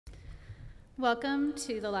Welcome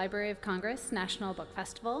to the Library of Congress National Book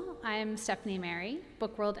Festival. I'm Stephanie Mary,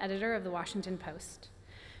 Book World Editor of the Washington Post.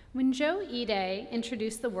 When Joe Ide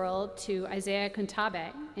introduced the world to Isaiah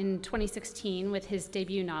Quintabe in 2016 with his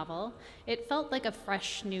debut novel, it felt like a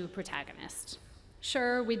fresh new protagonist.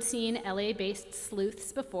 Sure, we'd seen LA-based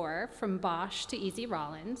sleuths before, from Bosch to Easy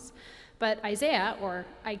Rawlins, but Isaiah, or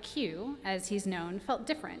IQ as he's known, felt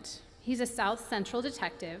different. He's a South Central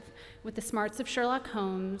detective with the smarts of Sherlock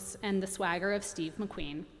Holmes and the swagger of Steve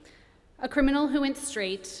McQueen. A criminal who went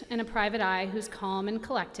straight and a private eye who's calm and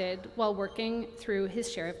collected while working through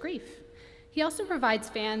his share of grief. He also provides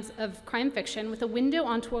fans of crime fiction with a window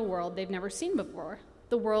onto a world they've never seen before,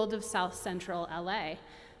 the world of South Central LA,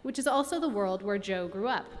 which is also the world where Joe grew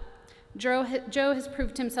up. Joe has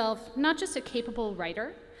proved himself not just a capable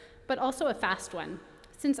writer, but also a fast one.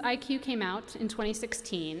 Since IQ came out in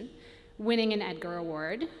 2016, winning an Edgar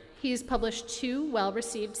Award, he's published 2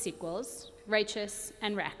 well-received sequels, Righteous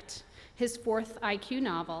and Wrecked. His 4th IQ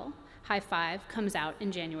novel, High Five, comes out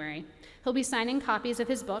in January. He'll be signing copies of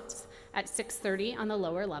his books at 6:30 on the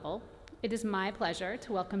lower level. It is my pleasure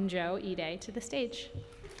to welcome Joe Ide to the stage.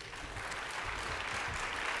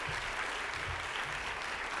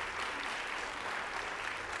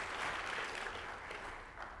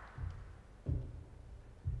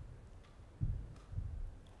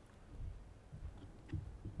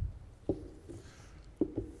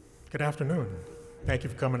 Good afternoon. Thank you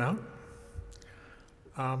for coming out.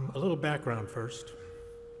 A little background first.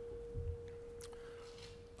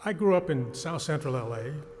 I grew up in South Central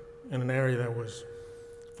LA, in an area that was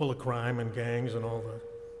full of crime and gangs and all the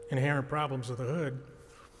inherent problems of the hood.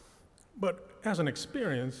 But as an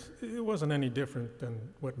experience, it wasn't any different than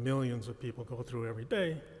what millions of people go through every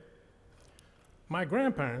day. My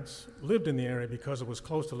grandparents lived in the area because it was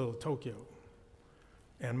close to Little Tokyo.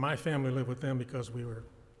 And my family lived with them because we were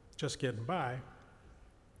just getting by.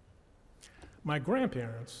 My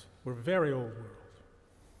grandparents were very old world.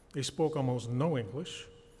 They spoke almost no English.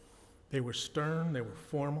 They were stern, they were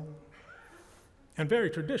formal, and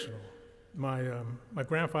very traditional. My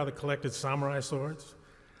grandfather collected samurai swords,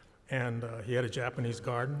 and he had a Japanese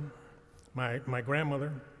garden. My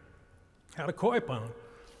grandmother had a koi pond,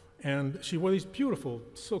 and she wore these beautiful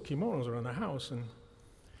silk kimonos around the house,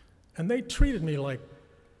 and they treated me like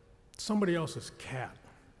somebody else's cat.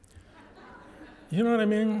 You know what I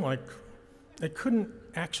mean? Like, they couldn't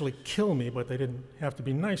actually kill me, but they didn't have to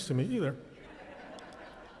be nice to me either.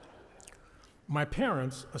 My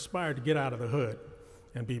parents aspired to get out of the hood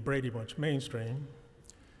and be Brady Bunch mainstream,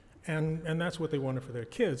 and that's what they wanted for their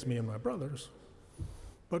kids, me and my brothers.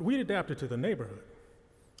 But we adapted to the neighborhood.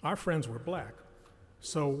 Our friends were black,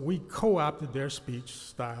 so we co-opted their speech,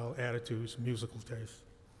 style, attitudes, musical tastes.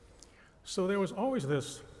 So there was always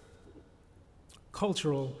this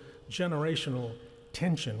cultural, generational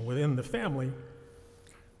tension within the family,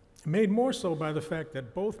 made more so by the fact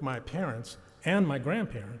that both my parents and my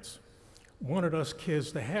grandparents wanted us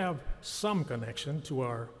kids to have some connection to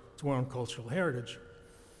our own cultural heritage,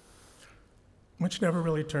 which never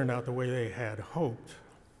really turned out the way they had hoped.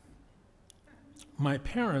 My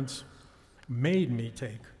parents made me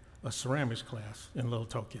take a ceramics class in Little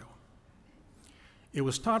Tokyo. It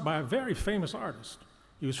was taught by a very famous artist.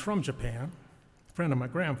 He was from Japan, a friend of my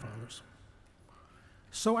grandfather's.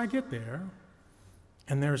 So I get there,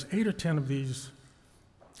 and there's 8 or 10 of these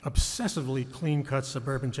obsessively clean-cut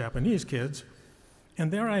suburban Japanese kids,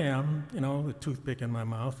 and there I am, you know, the toothpick in my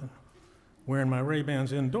mouth, and wearing my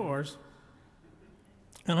Ray-Bans indoors,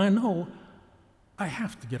 and I know I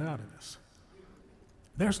have to get out of this.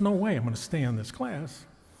 There's no way I'm going to stay in this class,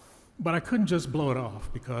 but I couldn't just blow it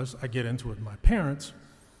off because I get into it with my parents.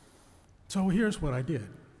 So here's what I did.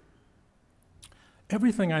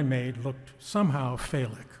 Everything I made looked somehow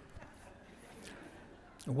phallic.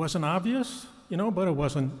 It wasn't obvious, you know, but it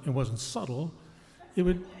wasn't subtle.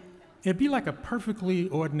 It'd be like a perfectly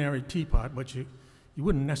ordinary teapot, but you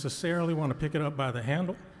wouldn't necessarily want to pick it up by the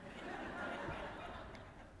handle.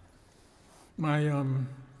 My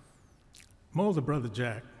older brother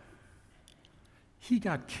Jack, he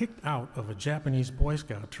got kicked out of a Japanese Boy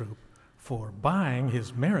Scout troop for buying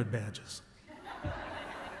his merit badges.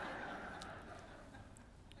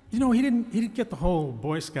 You know, he didn't get the whole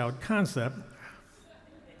Boy Scout concept.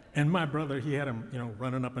 And my brother, he had him, you know,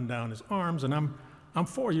 running up and down his arms, and I'm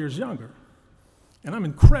 4 years younger. And I'm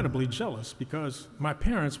incredibly jealous because my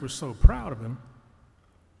parents were so proud of him.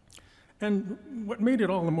 And what made it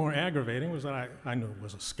all the more aggravating was that I knew it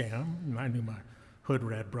was a scam, and I knew my hood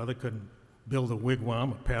rat brother couldn't build a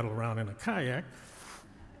wigwam or paddle around in a kayak.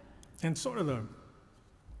 And sort of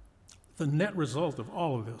the net result of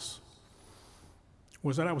all of this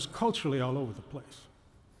was that I was culturally all over the place.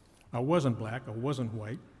 I wasn't black, I wasn't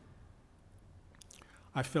white.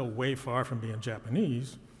 I felt way far from being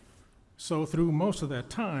Japanese. So through most of that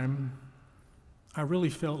time, I really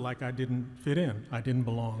felt like I didn't fit in. I didn't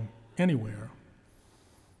belong anywhere.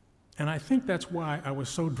 And I think that's why I was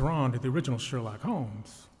so drawn to the original Sherlock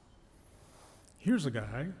Holmes. Here's a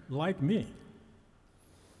guy like me,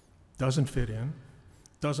 doesn't fit in,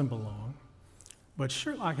 doesn't belong, but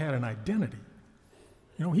Sherlock had an identity.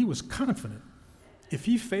 You know, he was confident. If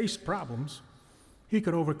he faced problems, he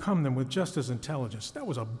could overcome them with just his intelligence. That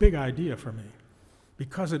was a big idea for me,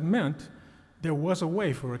 because it meant there was a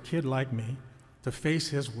way for a kid like me to face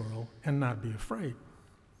his world and not be afraid.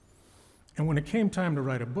 And when it came time to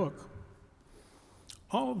write a book,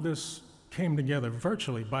 all of this came together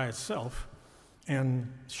virtually by itself,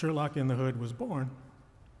 and Sherlock in the Hood was born.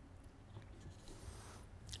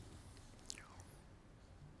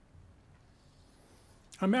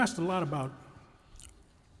 I'm asked a lot about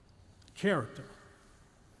character,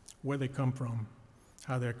 where they come from,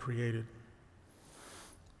 how they're created.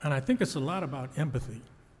 And I think it's a lot about empathy,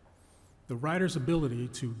 the writer's ability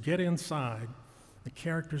to get inside the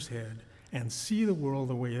character's head and see the world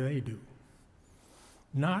the way they do.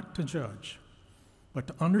 Not to judge, but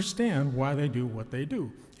to understand why they do what they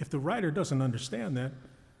do. If the writer doesn't understand that,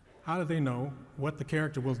 how do they know what the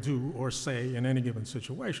character will do or say in any given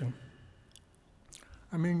situation?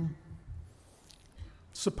 I mean,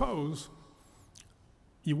 suppose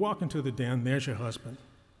you walk into the den, there's your husband,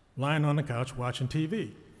 lying on the couch watching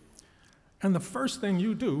TV. And the first thing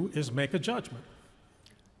you do is make a judgment.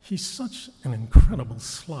 He's such an incredible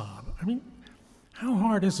slob. I mean, how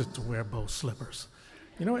hard is it to wear bow slippers?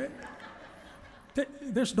 You know,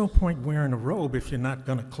 there's no point wearing a robe if you're not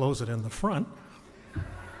going to close it in the front.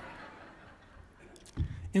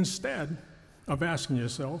 Instead of asking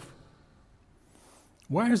yourself,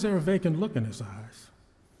 why is there a vacant look in his eyes?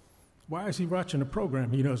 Why is he watching a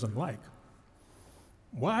program he doesn't like?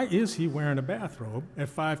 Why is he wearing a bathrobe at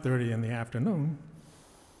 5:30 in the afternoon?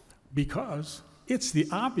 Because it's the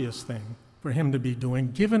obvious thing for him to be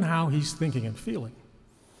doing, given how he's thinking and feeling.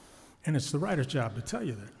 And it's the writer's job to tell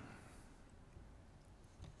you that.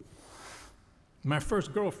 My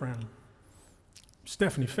first girlfriend,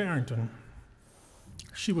 Stephanie Farrington,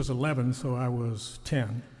 she was 11, so I was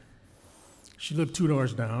 10. She lived 2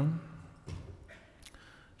 doors down.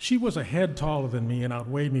 She was a head taller than me and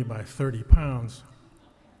outweighed me by 30 pounds.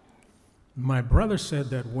 My brother said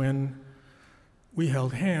that when we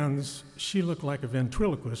held hands, she looked like a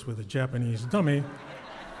ventriloquist with a Japanese dummy.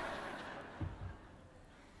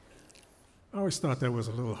 I always thought that was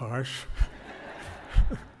a little harsh.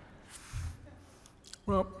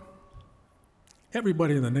 Well,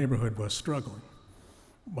 everybody in the neighborhood was struggling,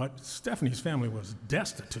 but Stephanie's family was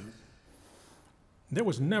destitute. There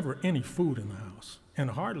was never any food in the house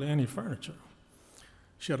and hardly any furniture.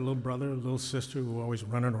 She had a little brother, a little sister who were always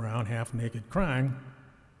running around half naked crying.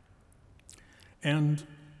 And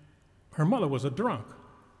her mother was a drunk.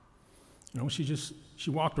 You know, she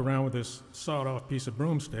walked around with this sawed-off piece of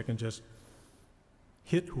broomstick and just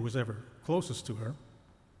hit who was ever closest to her.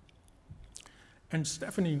 And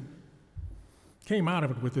Stephanie came out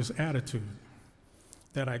of it with this attitude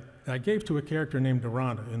that I gave to a character named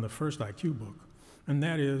Deronda in the first IQ book, and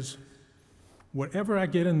that is, whatever I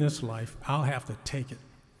get in this life, I'll have to take it.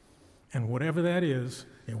 And whatever that is,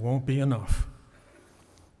 it won't be enough.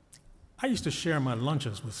 I used to share my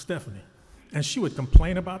lunches with Stephanie, and she would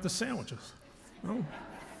complain about the sandwiches. Oh,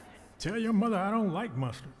 tell your mother I don't like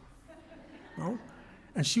mustard. Oh,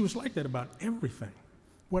 and she was like that about everything.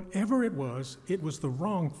 Whatever it was the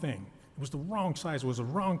wrong thing. It was the wrong size, it was the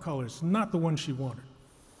wrong color, it's not the one she wanted.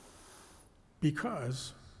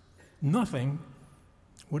 Because nothing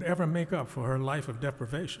would ever make up for her life of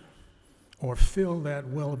deprivation or fill that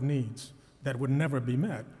well of needs that would never be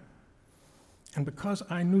met. And because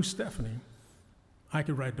I knew Stephanie, I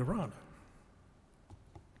could write Deronda.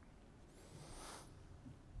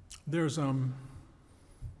 There's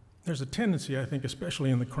a tendency, I think,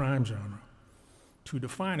 especially in the crime genre, to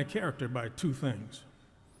define a character by two things.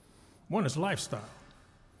 One is lifestyle.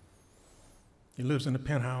 He lives in a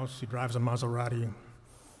penthouse, he drives a Maserati,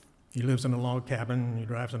 he lives in a log cabin, he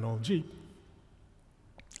drives an old Jeep.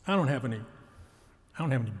 I don't have any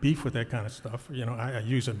beef with that kind of stuff. You know, I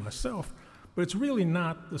use it myself, but it's really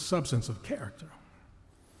not the substance of character.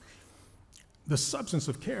 The substance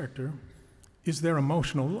of character is their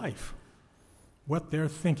emotional life, what they're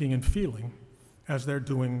thinking and feeling as they're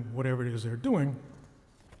doing whatever it is they're doing.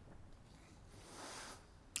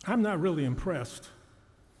 I'm not really impressed,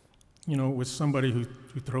 you know, with somebody who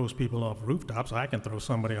throws people off rooftops. I can throw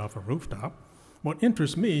somebody off a rooftop. What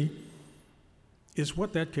interests me is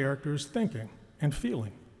what that character is thinking and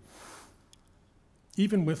feeling,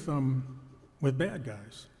 even with bad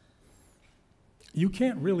guys. You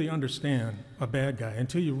can't really understand a bad guy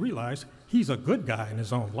until you realize he's a good guy in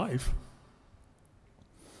his own life.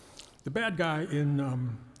 The bad guy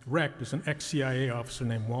in Wrecked is an ex-CIA officer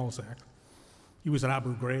named Walzak. He was at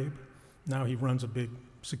Abu Ghraib. Now he runs a big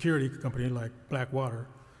security company like Blackwater.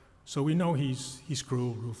 So we know he's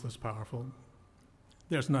cruel, ruthless, powerful.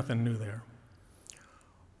 There's nothing new there.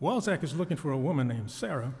 Walzak is looking for a woman named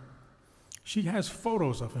Sarah. She has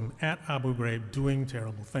photos of him at Abu Ghraib doing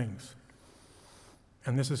terrible things.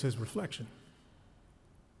 And this is his reflection.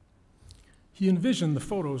 He envisioned the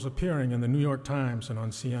photos appearing in the New York Times and on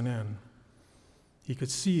CNN. He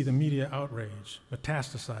could see the media outrage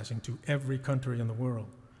metastasizing to every country in the world.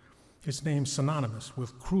 His name synonymous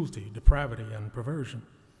with cruelty, depravity, and perversion.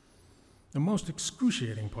 The most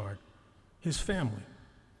excruciating part, his family.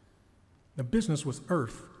 The business was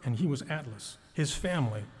Earth, and he was Atlas. His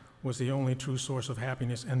family was the only true source of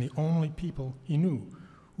happiness and the only people he knew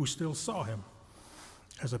who still saw him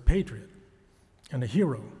as a patriot and a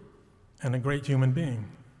hero and a great human being.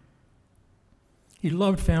 He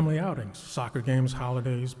loved family outings, soccer games,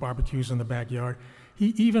 holidays, barbecues in the backyard.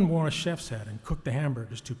 He even wore a chef's hat and cooked the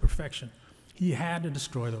hamburgers to perfection. He had to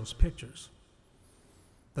destroy those pictures.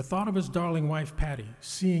 The thought of his darling wife, Patty,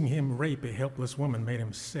 seeing him rape a helpless woman made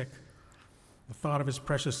him sick. The thought of his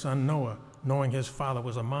precious son, Noah, knowing his father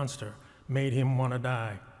was a monster, made him want to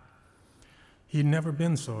die. He'd never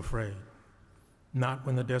been so afraid. Not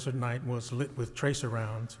when the desert night was lit with tracer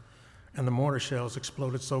rounds and the mortar shells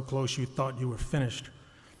exploded so close you thought you were finished,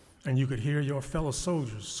 and you could hear your fellow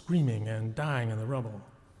soldiers screaming and dying in the rubble.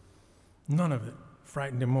 None of it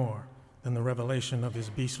frightened him more than the revelation of his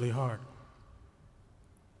beastly heart.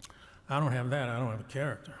 I don't have that, I don't have a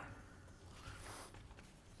character.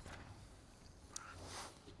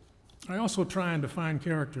 I also try and define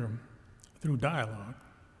character through dialogue.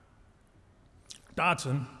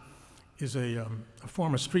 Dodson is a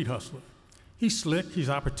former street hustler. He's slick, he's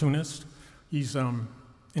opportunist, he's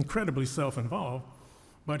incredibly self-involved,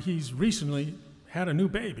 but he's recently had a new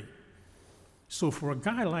baby. So for a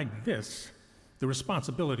guy like this, the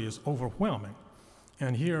responsibility is overwhelming.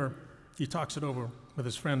 And here he talks it over with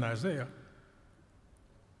his friend Isaiah.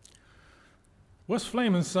 "What's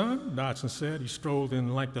flaming, son?" Dodson said. He strolled in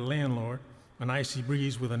like the landlord, an icy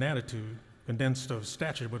breeze with an attitude, condensed of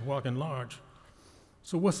stature but walking large.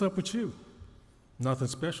 "So what's up with you?" "Nothing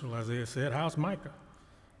special," Isaiah said. "How's Micah?"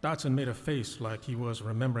 Dodson made a face like he was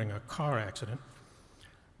remembering a car accident.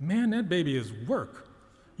 "Man, that baby is work.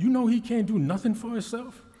 You know he can't do nothing for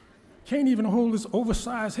himself? Can't even hold his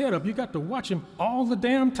oversized head up. You got to watch him all the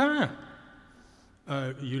damn time."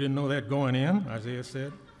 You didn't know that going in," Isaiah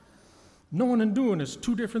said. "Knowing and doing is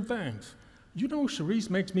two different things. You know Charisse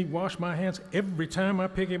makes me wash my hands every time I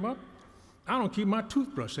pick him up? I don't keep my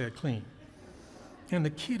toothbrush that clean. And the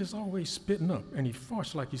kid is always spitting up, and he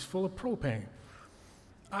farts like he's full of propane.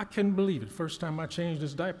 I couldn't believe it first time I changed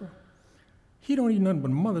his diaper. He don't eat nothing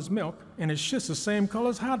but mother's milk, and his shit's the same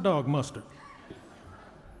color as hot dog mustard.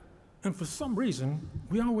 And for some reason,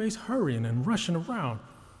 we always hurrying and rushing around.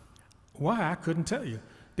 Why, I couldn't tell you.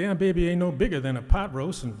 Damn baby ain't no bigger than a pot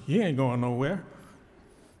roast, and he ain't going nowhere.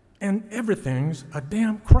 And everything's a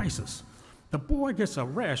damn crisis. The boy gets a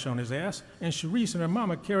rash on his ass, and Charisse and her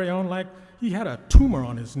mama carry on like he had a tumor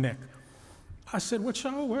on his neck. I said, what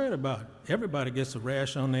y'all worried about? Everybody gets a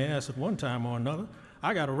rash on their ass at one time or another.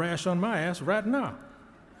 I got a rash on my ass right now.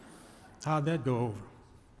 How'd that go over?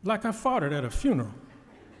 Like I farted at a funeral.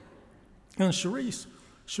 And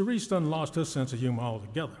Charisse done lost her sense of humor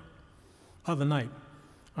altogether. Other night,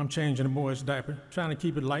 I'm changing the boy's diaper, trying to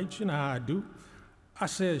keep it light, you know how I do. I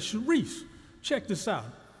said, Charisse, check this out.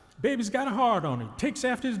 Baby's got a hard on him, takes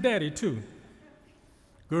after his daddy too.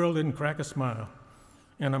 Girl didn't crack a smile,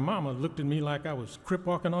 and her mama looked at me like I was crip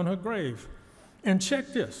walking on her grave. And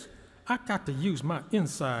check this, I got to use my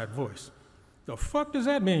inside voice. The fuck does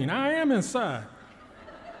that mean? I am inside.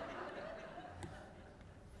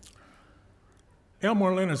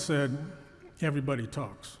 Elmore Leonard said, everybody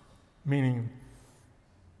talks, meaning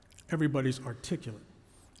everybody's articulate.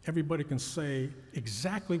 Everybody can say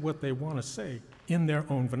exactly what they want to say in their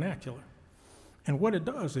own vernacular. And what it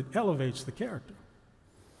does, it elevates the character.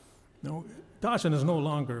 No, Dodson is no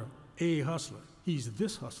longer a hustler. He's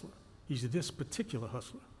this hustler. He's this particular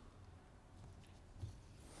hustler.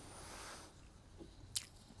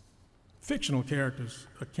 Fictional characters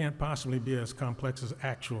can't possibly be as complex as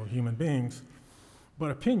actual human beings, but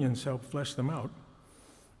opinions help flesh them out.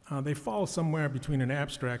 They fall somewhere between an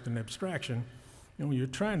abstract and abstraction, You're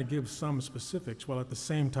trying to give some specifics while at the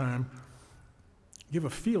same time give a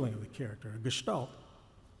feeling of the character, a gestalt.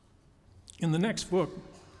 In the next book,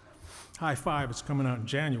 High Five, it's coming out in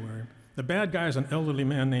January, the bad guy is an elderly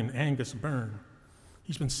man named Angus Byrne.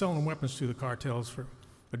 He's been selling weapons to the cartels for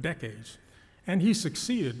decades, and he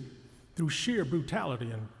succeeded through sheer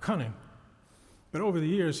brutality and cunning. But over the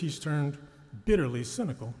years, he's turned bitterly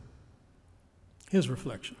cynical. His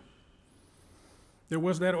reflection. There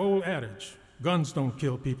was that old adage, guns don't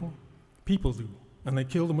kill people, people do. And they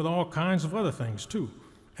kill them with all kinds of other things, too,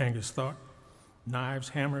 Angus thought. Knives,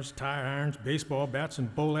 hammers, tire irons, baseball bats,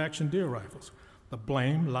 and bolt-action deer rifles. The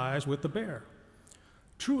blame lies with the bear.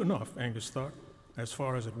 True enough, Angus thought, as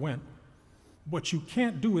far as it went. What you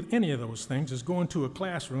can't do with any of those things is go into a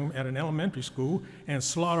classroom at an elementary school and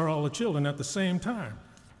slaughter all the children at the same time.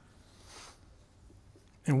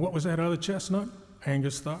 And what was that other chestnut?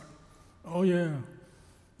 Angus thought. Oh, yeah,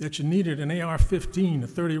 that you needed an AR-15, a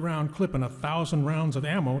 30-round clip, and 1,000 rounds of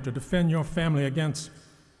ammo to defend your family against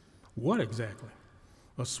what exactly?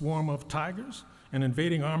 A swarm of tigers? An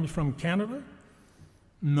invading army from Canada?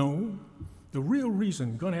 No. The real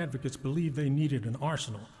reason gun advocates believed they needed an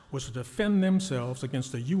arsenal was to defend themselves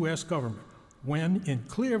against the U.S. government when, in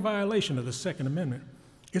clear violation of the Second Amendment,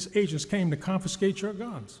 its agents came to confiscate your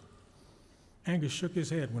guns. Angus shook his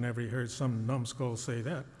head whenever he heard some numbskull say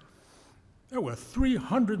that. There were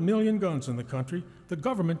 300 million guns in the country. The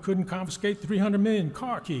government couldn't confiscate 300 million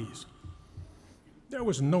car keys. There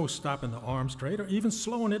was no stopping the arms trade or even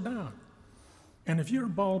slowing it down. And if you're a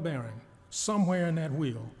ball bearing somewhere in that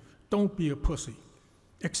wheel, don't be a pussy.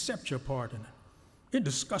 Accept your part in it. It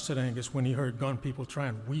disgusted Angus when he heard gun people try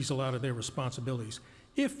and weasel out of their responsibilities.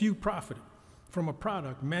 If you profited from a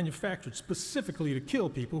product manufactured specifically to kill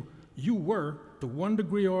people, you were, to one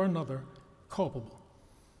degree or another, culpable.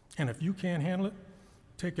 And if you can't handle it,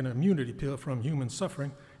 take an immunity pill from human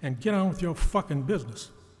suffering and get on with your fucking business.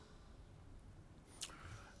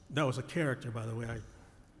 That was a character, by the way.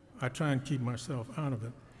 I try and keep myself out of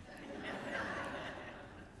it.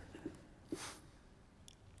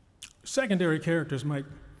 Secondary characters might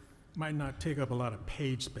not take up a lot of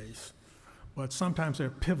page space, but sometimes they're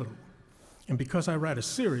pivotal. And because I write a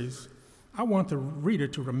series, I want the reader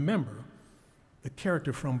to remember the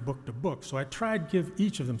character from book to book, so I tried to give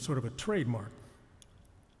each of them sort of a trademark.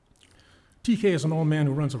 TK is an old man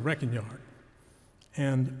who runs a wrecking yard,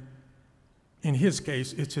 and in his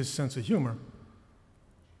case, it's his sense of humor.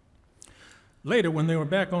 Later, when they were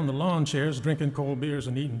back on the lawn chairs, drinking cold beers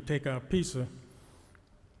and eating takeout pizza,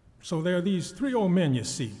 so there are these three old men you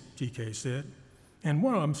see, TK said, and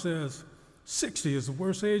one of them says, 60 is the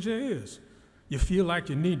worst age there is. You feel like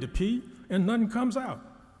you need to pee, and nothing comes out.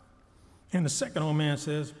 And the second old man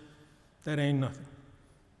says, that ain't nothing.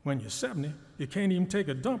 When you're 70, you can't even take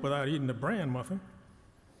a dump without eating the bran muffin.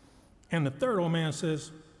 And the third old man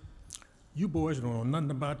says, you boys don't know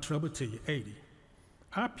nothing about trouble till you're 80.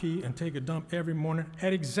 I pee and take a dump every morning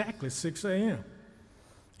at exactly 6 a.m.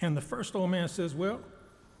 And the first old man says, well,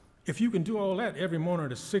 if you can do all that every morning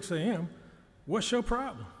at 6 a.m., what's your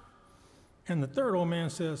problem? And the third old man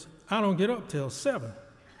says, I don't get up till 7.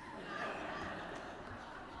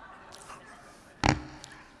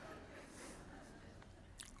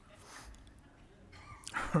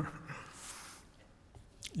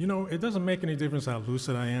 You know, it doesn't make any difference how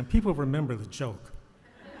lucid I am. People remember the joke.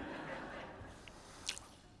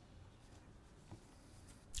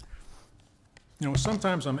 You know,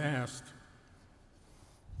 sometimes I'm asked,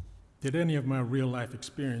 did any of my real life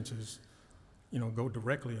experiences, go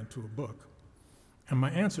directly into a book? And my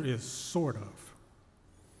answer is sort of.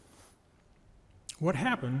 What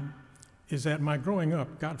happened is that my growing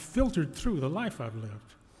up got filtered through the life I've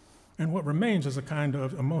lived, and what remains is a kind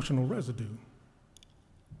of emotional residue.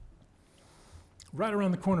 Right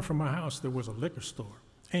around the corner from my house, there was a liquor store,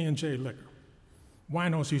 A&J Liquor.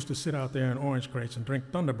 Winos used to sit out there in orange crates and drink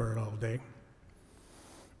Thunderbird all day.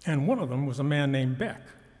 And one of them was a man named Beck.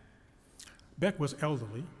 Beck was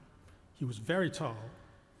elderly, he was very tall,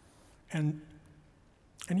 and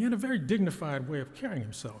he had a very dignified way of carrying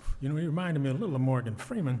himself. He reminded me a little of Morgan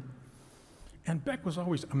Freeman. And Beck was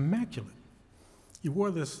always immaculate. He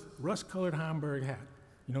wore this rust-colored Homburg hat,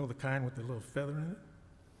 the kind with the little feather in it,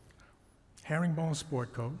 herringbone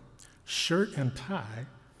sport coat, shirt and tie,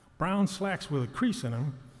 brown slacks with a crease in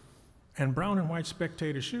them, and brown and white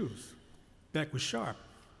spectator shoes. Beck was sharp,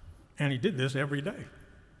 and he did this every day.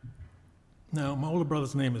 Now, my older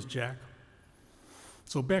brother's name is Jack,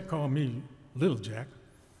 so Beck called me Little Jack,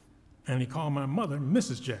 and he called my mother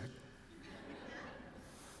Mrs. Jack.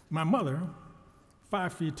 My mother,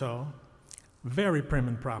 5 feet tall, very prim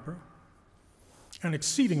and proper, and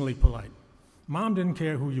exceedingly polite. Mom didn't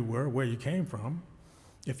care who you were, where you came from.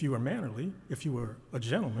 If you were mannerly, if you were a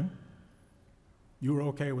gentleman, you were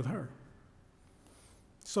okay with her.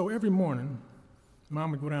 So every morning,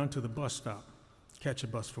 Mom would go down to the bus stop, catch a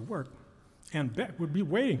bus for work, and Beck would be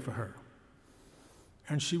waiting for her.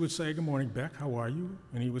 And she would say, "Good morning, Beck, how are you?"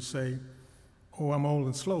 And he would say, "Oh, I'm old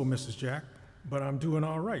and slow, Mrs. Jack, but I'm doing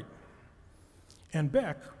all right." And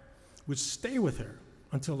Beck would stay with her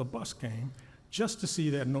until the bus came, just to see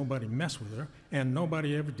that nobody messed with her, and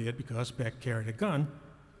nobody ever did because Beck carried a gun.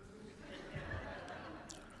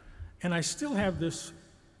 And I still have this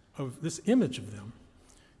image of them,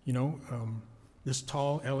 this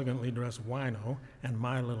tall, elegantly dressed wino and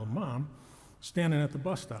my little mom standing at the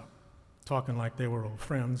bus stop, talking like they were old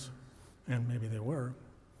friends, and maybe they were.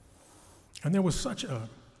 And there was such a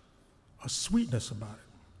sweetness about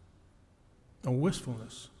it, a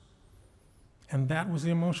wistfulness. And that was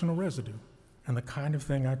the emotional residue, and the kind of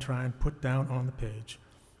thing I try and put down on the page,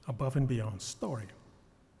 above and beyond story.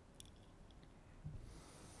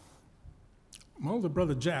 My older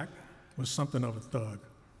brother Jack was something of a thug.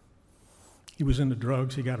 He was into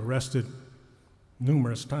drugs. He got arrested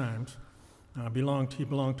numerous times. He belonged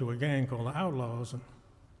to a gang called the Outlaws. And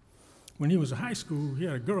when he was in high school, he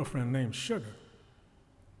had a girlfriend named Sugar.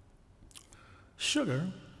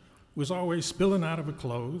 Sugar was always spilling out of her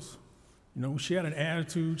clothes. She had an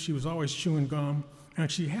attitude. She was always chewing gum. And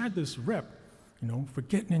she had this rep, for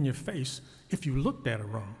getting in your face if you looked at her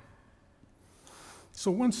wrong. So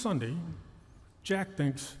one Sunday, Jack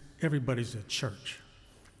thinks everybody's at church.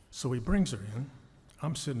 So he brings her in.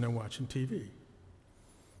 I'm sitting there watching TV.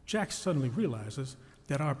 Jack suddenly realizes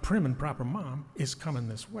that our prim and proper mom is coming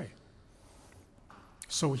this way.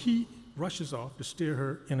 So he rushes off to steer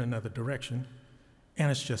her in another direction, and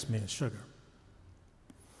it's just me and Sugar.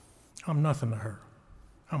 I'm nothing to her.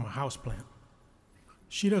 I'm a houseplant.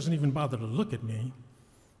 She doesn't even bother to look at me,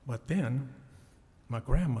 but then my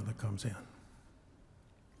grandmother comes in.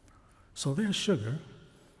 So there's Sugar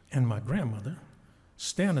and my grandmother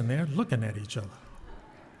standing there looking at each other.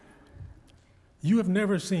 You have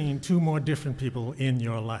never seen two more different people in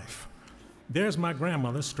your life. There's my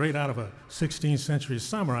grandmother, straight out of a 16th century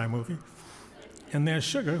samurai movie, and there's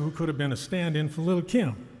Sugar, who could have been a stand-in for Little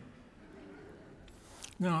Kim.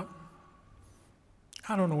 Now,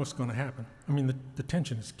 I don't know what's going to happen. I mean, the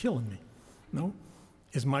tension is killing me.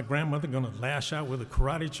 Is my grandmother going to lash out with a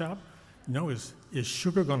karate chop? Is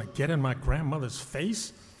Sugar going to get in my grandmother's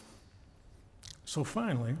face? So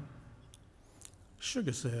finally,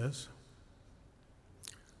 Sugar says,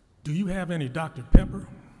 "Do you have any Dr. Pepper?"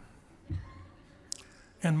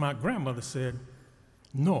 And my grandmother said,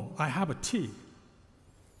 "No, I have a tea."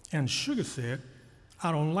 And Sugar said,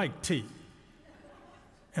 "I don't like tea."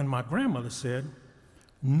 And my grandmother said,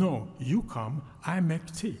 "No, you come, I make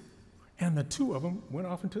tea." And the two of them went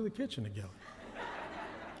off into the kitchen together.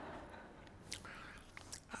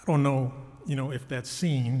 I don't know, if that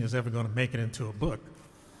scene is ever going to make it into a book.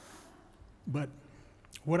 But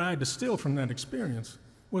what I distilled from that experience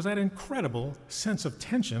was that incredible sense of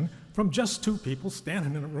tension from just two people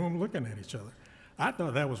standing in a room looking at each other. I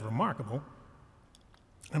thought that was remarkable.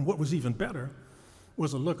 And what was even better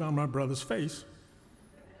was a look on my brother's face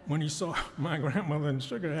when he saw my grandmother and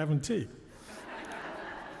Sugar having tea.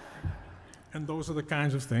 And those are the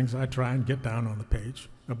kinds of things I try and get down on the page,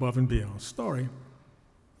 above and beyond story.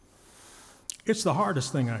 It's the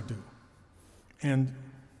hardest thing I do. And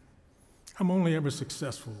I'm only ever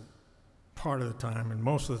successful part of the time, and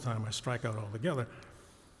most of the time I strike out altogether.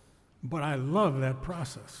 But I love that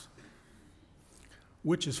process,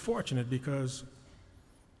 which is fortunate because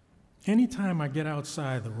anytime I get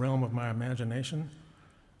outside the realm of my imagination,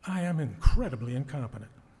 I am incredibly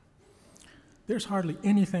incompetent. There's hardly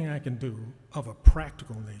anything I can do of a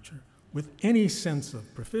practical nature with any sense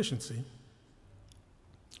of proficiency.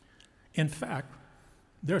 In fact,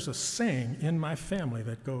 there's a saying in my family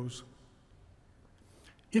that goes,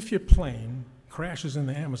 if your plane crashes in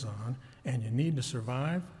the Amazon and you need to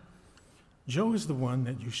survive, Joe is the one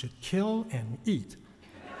that you should kill and eat.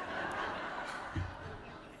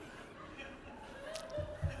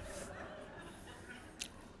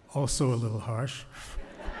 Also a little harsh.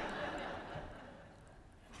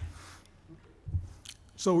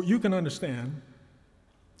 So you can understand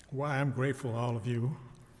why I'm grateful to all of you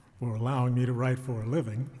for allowing me to write for a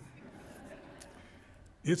living.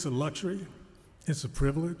 It's a luxury, it's a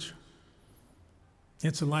privilege,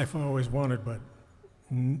 it's a life I always wanted but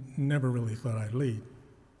never really thought I'd lead.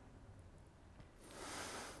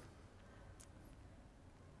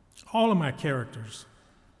 All of my characters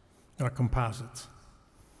are composites,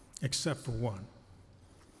 except for one.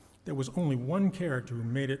 There was only one character who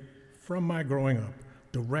made it from my growing up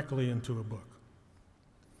directly into a book.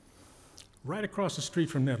 Right across the street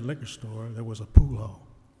from that liquor store, there was a pool hall,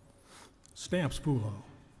 Stamps Pool Hall.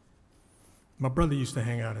 My brother used to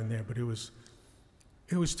hang out in there, but it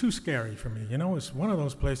was too scary for me. You know, it's one of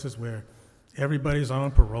those places where everybody's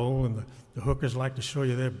on parole and the hookers like to show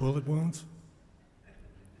you their bullet wounds.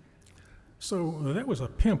 So there was a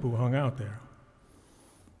pimp who hung out there,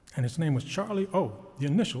 and his name was Charlie O, the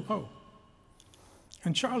initial O.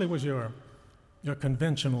 And Charlie was your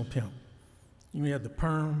conventional pimp. You had the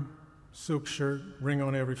perm, silk shirt, ring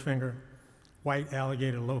on every finger, white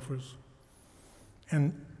alligator loafers.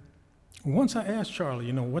 And once I asked Charlie,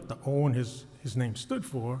 you know, what the O in his name stood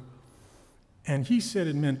for, and he said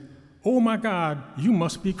it meant, "Oh my God, you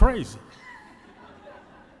must be crazy."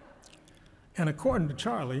 And according to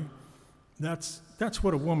Charlie, that's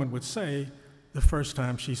what a woman would say the first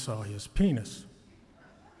time she saw his penis.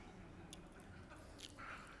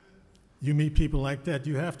 You meet people like that,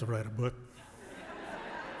 you have to write a book.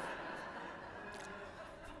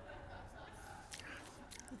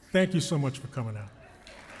 Thank you so much for coming out.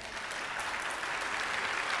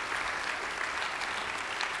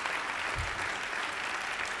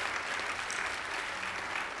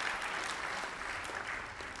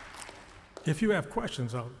 If you have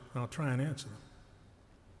questions, I'll try and answer them.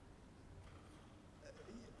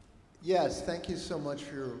 Yes, thank you so much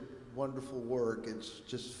for your wonderful work. It's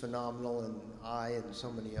just phenomenal, and I and so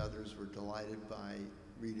many others were delighted by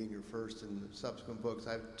reading your first and subsequent books.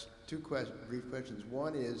 I have two brief questions.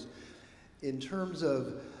 One is, in terms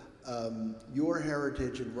of your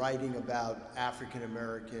heritage and writing about African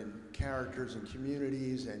American characters and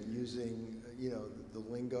communities and using, you know, the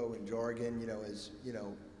lingo and jargon, you know, as, you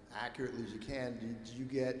know, accurately as you can, did you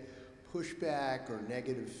get pushback or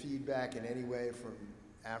negative feedback in any way from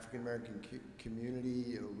African American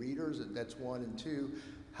community readers? That's one. And two,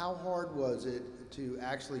 how hard was it to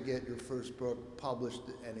actually get your first book published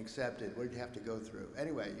and accepted? What did you have to go through?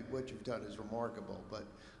 Anyway, what you've done is remarkable, but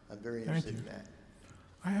I'm very interested in that.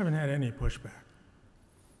 I haven't had any pushback,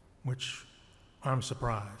 which I'm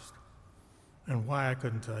surprised, and why I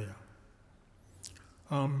couldn't tell you.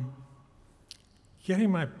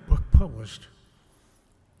 Getting my book published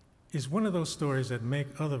is one of those stories that make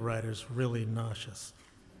other writers really nauseous.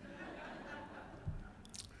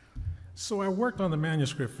 So I worked on the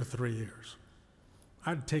manuscript for 3 years.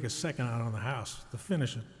 I'd take a second out on the house to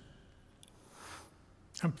finish it.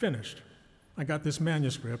 I'm finished. I got this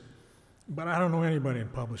manuscript, but I don't know anybody in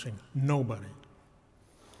publishing, nobody.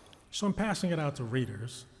 So I'm passing it out to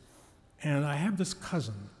readers, and I have this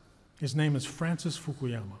cousin. His name is Francis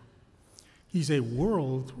Fukuyama. He's a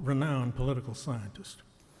world-renowned political scientist.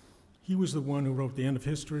 He was the one who wrote The End of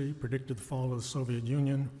History, predicted the fall of the Soviet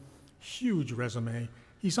Union, huge resume.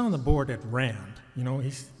 He's on the board at RAND, you know,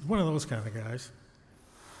 he's one of those kind of guys.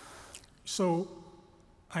 So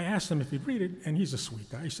I asked him if he'd read it, and he's a sweet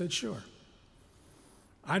guy. He said, sure.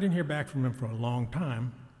 I didn't hear back from him for a long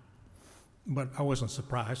time, but I wasn't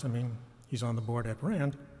surprised. I mean, he's on the board at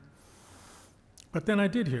RAND. But then I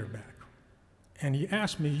did hear back. And he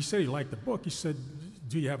asked me, he said he liked the book. He said,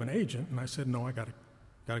 do you have an agent? And I said, no, I gotta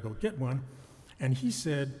go get one. And he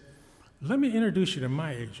said, let me introduce you to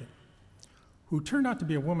my agent, who turned out to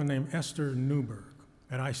be a woman named Esther Newberg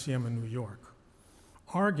at ICM in New York,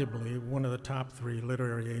 arguably one of the top 3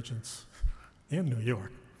 literary agents in New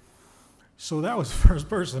York. So that was the first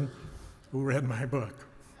person who read my book.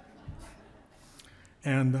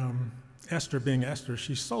 And Esther, being Esther,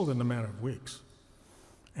 she sold in a matter of weeks.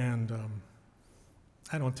 And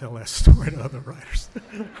I don't tell that story to other writers.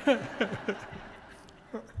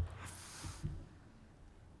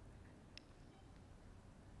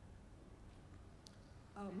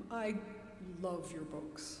 I love your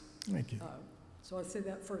books. Thank you. So I'll say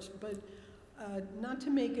that first. But not to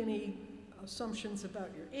make any assumptions about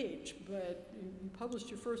your age, but you published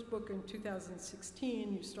your first book in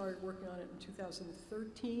 2016. You started working on it in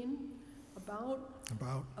 2013.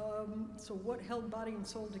 So what held Body and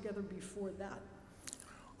Soul together before that?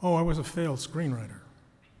 Oh, I was a failed screenwriter.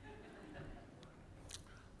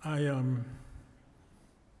 I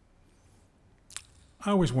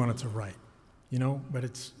always wanted to write, you know, but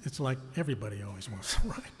it's like everybody always wants to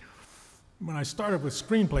write. When I started with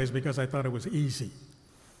screenplays because I thought it was easy,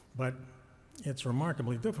 but it's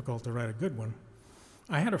remarkably difficult to write a good one.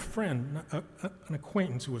 I had a friend, an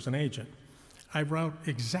acquaintance who was an agent. I wrote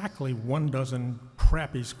exactly 12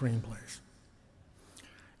 crappy screenplays.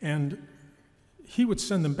 And he would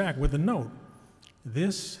send them back with a note.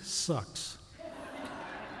 This sucks.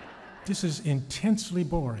 This is intensely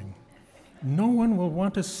boring. No one will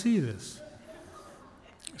want to see this.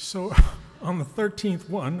 So on the 13th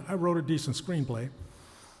one, I wrote a decent screenplay.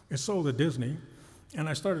 It sold to Disney, and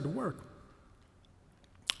I started to work.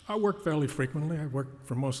 I worked fairly frequently. I worked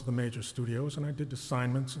for most of the major studios, and I did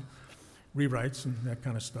assignments and rewrites and that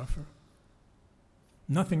kind of stuff.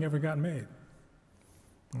 Nothing ever got made.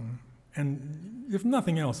 And if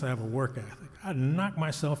nothing else, I have a work ethic. I'd knock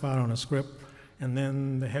myself out on a script, and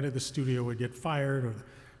then the head of the studio would get fired, or the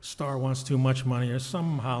star wants too much money, or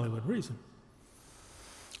some Hollywood reason.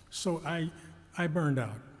 So I burned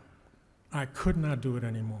out. I could not do it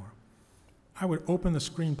anymore. I would open the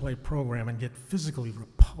screenplay program and get physically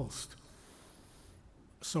repulsed.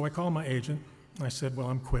 So I called my agent. I said, well,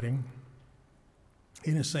 I'm quitting.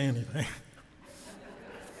 He didn't say anything.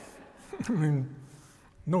 I mean,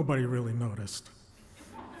 nobody really noticed.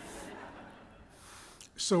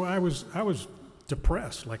 So I was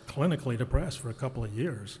depressed, like clinically depressed for a couple of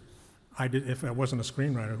years. If I wasn't a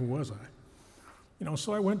screenwriter, who was I? You know,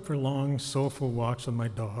 so I went for long, soulful walks with my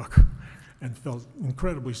dog and felt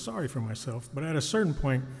incredibly sorry for myself. But at a certain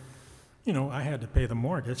point, you know, I had to pay the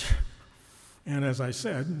mortgage. And as I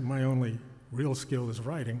said, my only real skill is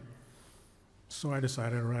writing. So I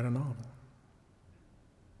decided to write a novel.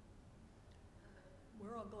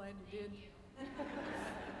 We're all glad you did.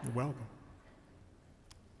 You're welcome.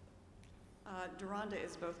 Deronda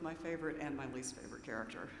is both my favorite and my least favorite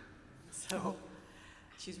character. So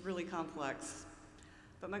she's really complex.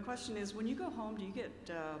 But my question is, when you go home, do you get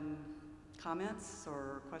comments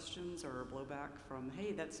or questions or blowback from,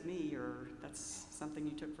 hey, that's me, or that's something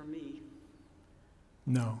you took from me?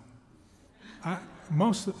 No.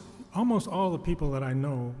 Almost all the people that I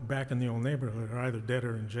know back in the old neighborhood are either dead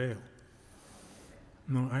or in jail.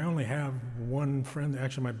 No, I only have one friend,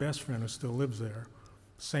 actually my best friend, who still lives there.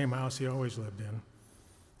 Same house he always lived in.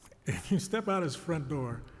 If you step out his front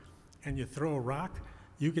door and you throw a rock,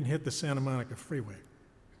 you can hit the Santa Monica freeway.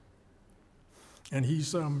 And he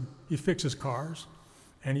fixes cars,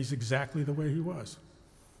 and he's exactly the way he was.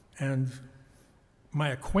 And my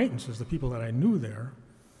acquaintances, the people that I knew there,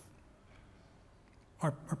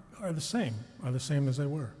 are the same as they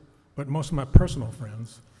were. But most of my personal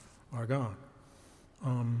friends are gone.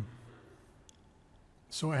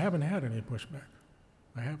 So I haven't had any pushback.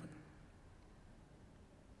 I haven't.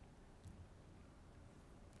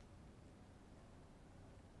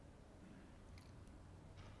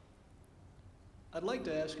 I'd like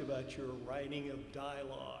to ask about your writing of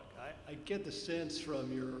dialogue. I get the sense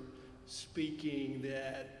from your speaking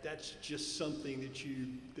that that's just something that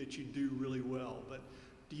you do really well. But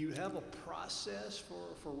do you have a process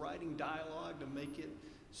for writing dialogue to make it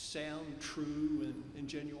sound true and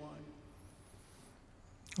genuine?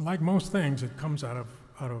 Like most things, it comes out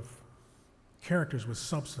of characters with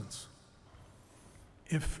substance.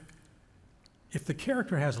 If the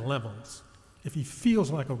character has levels, if he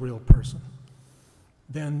feels like a real person,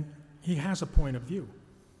 then he has a point of view.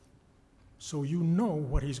 So you know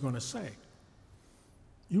what he's going to say.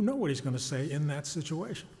 You know what he's going to say in that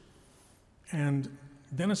situation. And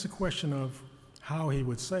then it's a question of how he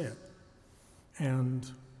would say it. And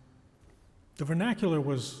the vernacular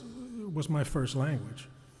was my first language.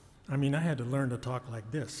 I mean, I had to learn to talk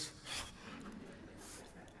like this.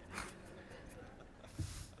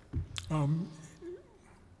 And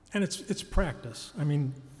it's practice. I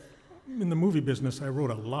mean, in the movie business, I wrote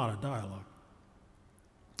a lot of dialogue.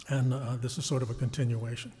 And this is sort of a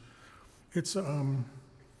continuation. It's one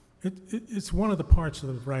of the parts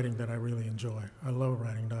of writing that I really enjoy. I love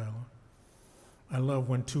writing dialogue. I love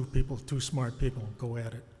when two smart people go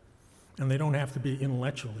at it. And they don't have to be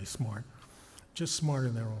intellectually smart, just smart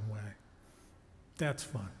in their own way. That's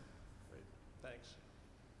fun. Great. Thanks.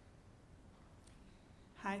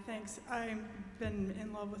 Hi, thanks. I've been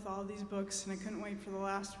in love with all these books, and I couldn't wait for the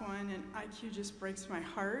last one, and IQ just breaks my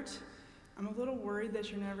heart. I'm a little worried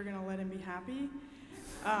that you're never going to let him be happy.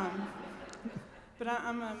 But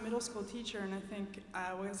I'm a middle school teacher, and I think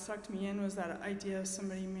what sucked me in was that idea of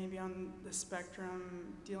somebody maybe on the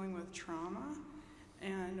spectrum dealing with trauma,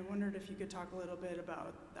 and I wondered if you could talk a little bit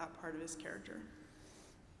about that part of his character.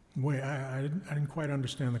 Wait, I didn't quite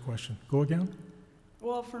understand the question. Go again?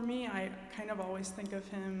 Well, for me, I kind of always think of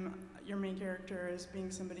him, your main character, as being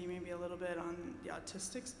somebody maybe a little bit on the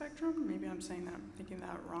autistic spectrum. Maybe I'm thinking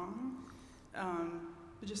that wrong.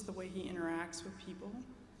 But just the way he interacts with people,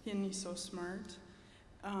 and he's so smart.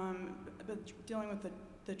 But dealing with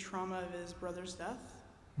the trauma of his brother's death,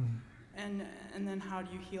 and then how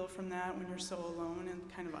do you heal from that when you're so alone and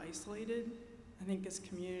kind of isolated? I think his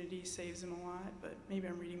community saves him a lot, but maybe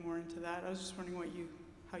I'm reading more into that. I was just wondering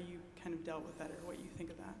how you kind of dealt with that, or what you think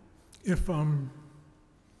of that.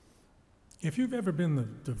 If you've ever been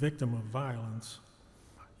the victim of violence,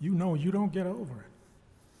 you know you don't get over it.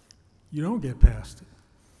 You don't get past it.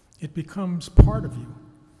 It becomes part of you.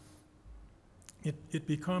 It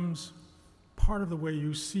becomes part of the way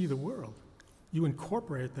you see the world. You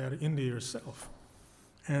incorporate that into yourself.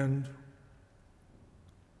 And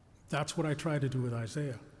that's what I try to do with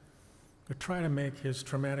Isaiah. I try to make his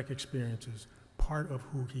traumatic experiences part of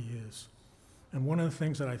who he is. And one of the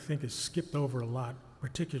things that I think is skipped over a lot,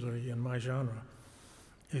 particularly in my genre,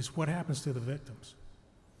 is what happens to the victims.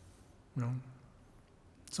 You know,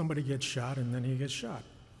 somebody gets shot and then he gets shot.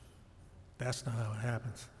 That's not how it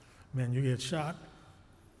happens. Man, you get shot,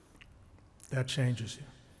 that changes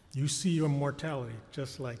you. You see your mortality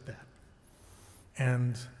just like that.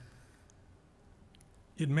 And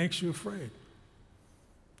it makes you afraid.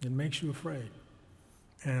 It makes you afraid.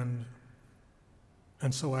 And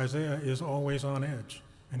so Isaiah is always on edge,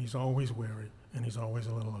 and he's always wary, and he's always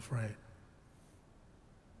a little afraid.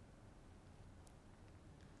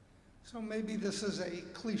 So maybe this is a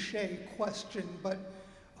cliche question, but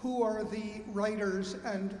who are the writers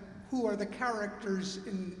and who are the characters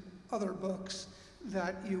in other books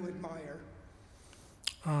that you admire?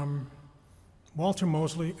 Walter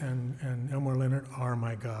Mosley and Elmore Leonard are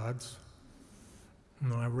my gods. You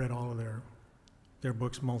know, I've read all of their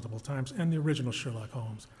books multiple times, and the original Sherlock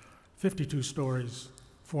Holmes. 52 stories,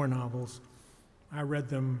 4 novels. I read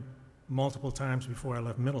them multiple times before I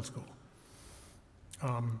left middle school.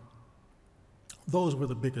 Those were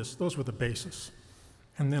the basis.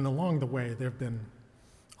 And then along the way, there have been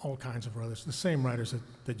all kinds of others, the same writers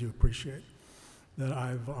that you appreciate, that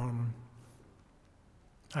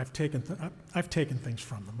I've taken things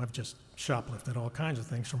from them. I've just shoplifted all kinds of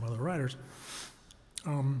things from other writers.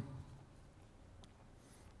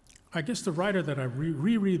 I guess the writer that I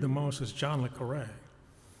reread the most is John le Carré.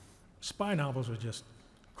 Spy novels are just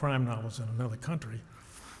crime novels in another country.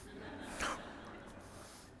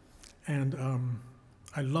 And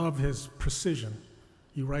I love his precision.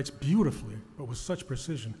 He writes beautifully, but with such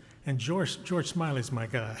precision. And George Smiley's my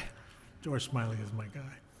guy. George Smiley is my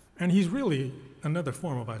guy. And he's really another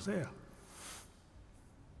form of Isaiah.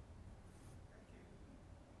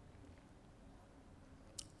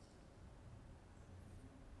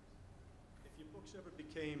 If your books ever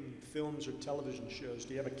became films or television shows,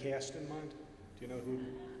 do you have a cast in mind? Do you know who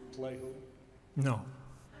play who? No.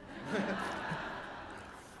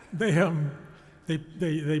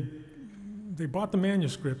 They bought the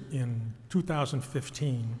manuscript in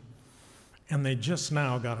 2015, and they just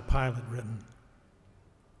now got a pilot written.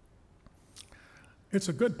 It's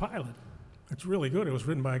a good pilot. It's really good. It was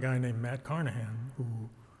written by a guy named Matt Carnahan,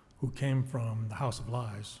 who came from The House of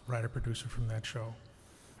Lies, writer-producer from that show.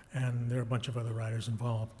 And there are a bunch of other writers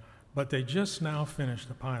involved. But they just now finished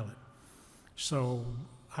the pilot. So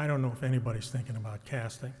I don't know if anybody's thinking about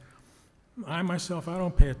casting. I myself, I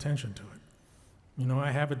don't pay attention to it. You know,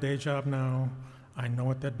 I have a day job now. I know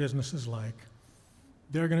what that business is like.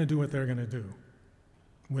 They're going to do what they're going to do,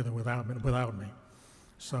 with or without me.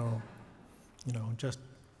 So, you know, just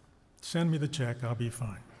send me the check, I'll be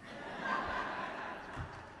fine.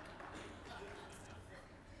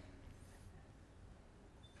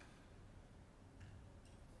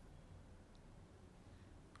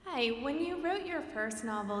 Hi, when you wrote your first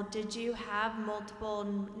novel, did you have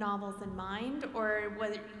multiple novels in mind, or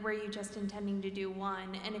were you just intending to do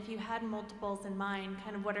one? And if you had multiples in mind,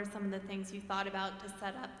 kind of what are some of the things you thought about to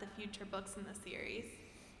set up the future books in the series?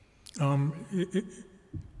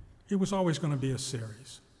 It was always going to be a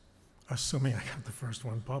series. Assuming I got the first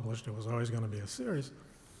one published, it was always going to be a series.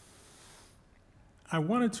 I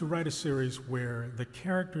wanted to write a series where the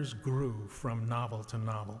characters grew from novel to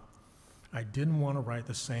novel. I didn't want to write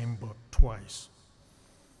the same book twice.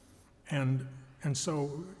 And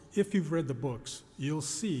so if you've read the books, you'll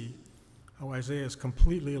see how Isaiah is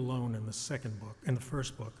completely alone in the second book, in the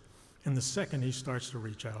first book. In the second, he starts to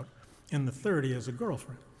reach out. In the third, he has a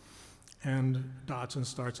girlfriend. And Dodson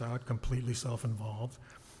starts out completely self-involved.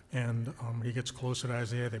 And he gets closer to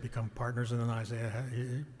Isaiah, they become partners, and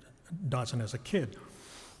then Dodson has a kid.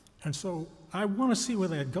 And so I want to see where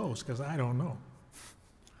that goes, because I don't know.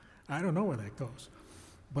 I don't know where that goes.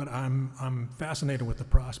 But I'm fascinated with the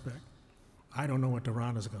prospect. I don't know what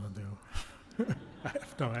Deronda's going to do. I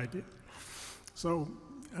have no idea. So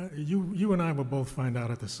you and I will both find out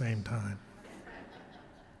at the same time.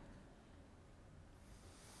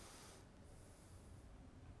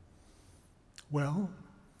 Well,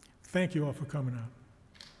 thank you all for coming out.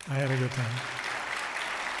 I had a good time.